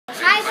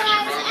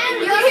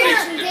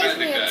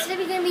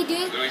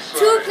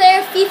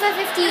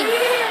FIFA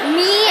 15.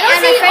 Me and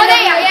my friend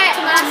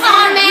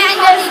Oh man,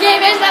 this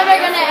game is never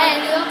gonna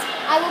end.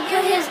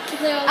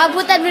 I'll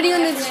put that video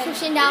in the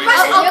description down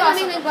below. I'll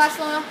make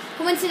Barcelona.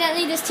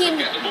 Coincidentally, these two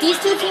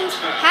teams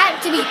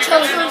had to be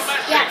chosen.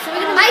 Yeah, so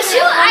we're gonna. I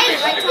should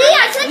be.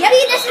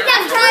 This is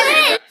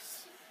halftime.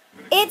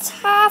 It's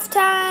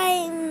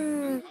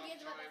halftime. We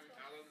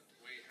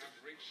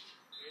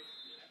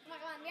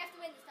have to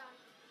win this time.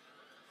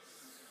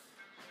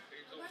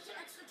 Where's the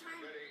extra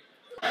time?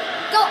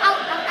 Go out.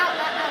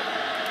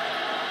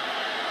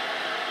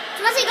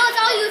 Messi, go.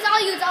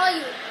 It's all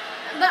you.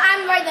 But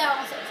I'm right there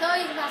also, so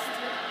you can pass it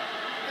to me.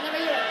 Whenever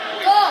you're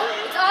ready. Go.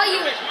 It's all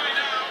you.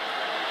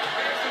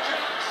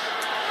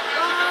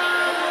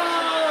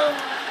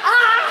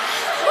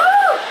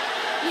 Woo!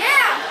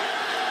 Yeah.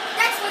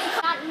 That's what you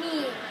call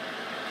me.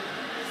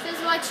 This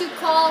is what you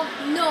call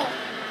no.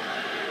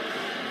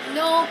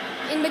 No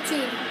in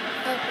between.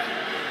 Okay.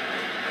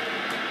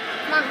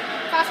 Come on.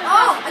 Cross.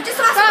 I just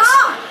lost the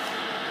ball.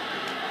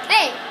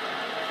 Hey.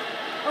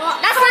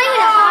 That's not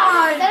even a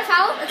foul. Is that a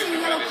foul? That's a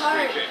yellow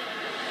card.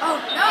 Oh,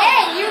 no.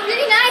 Hey, you're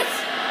really nice.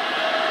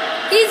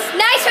 He's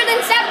nicer than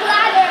Sepp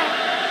Blatter.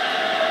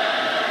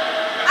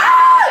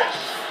 Ah!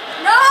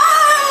 No!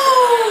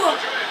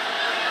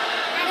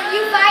 And if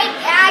you fight,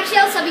 actually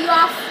I'll sub you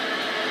off.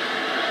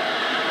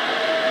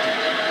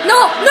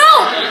 No! Oh!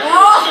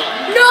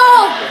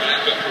 No!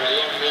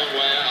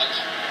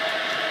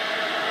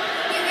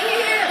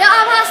 Here. Yeah,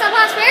 I'll pass.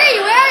 Where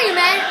are you,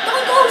 man?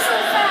 Don't go so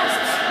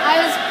fast.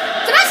 I was...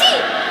 To Messi!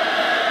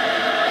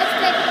 That's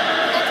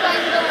why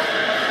I'm going.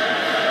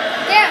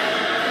 There.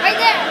 Right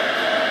there.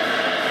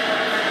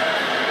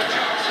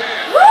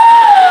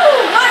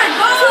 Woo! What a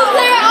goal!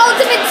 Two-player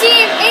ultimate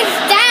team is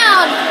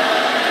down.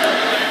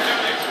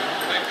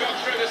 They've got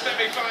through the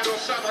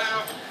semi-final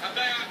somehow, and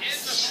they are in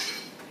the...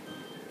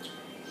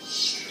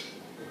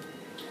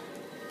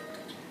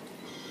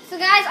 So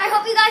guys, I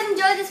hope you guys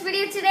enjoyed this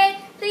video today.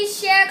 Please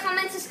share,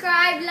 comment,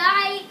 subscribe,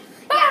 like.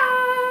 Bye.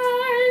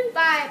 Yeah.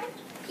 Bye.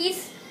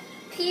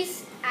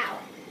 Peace out.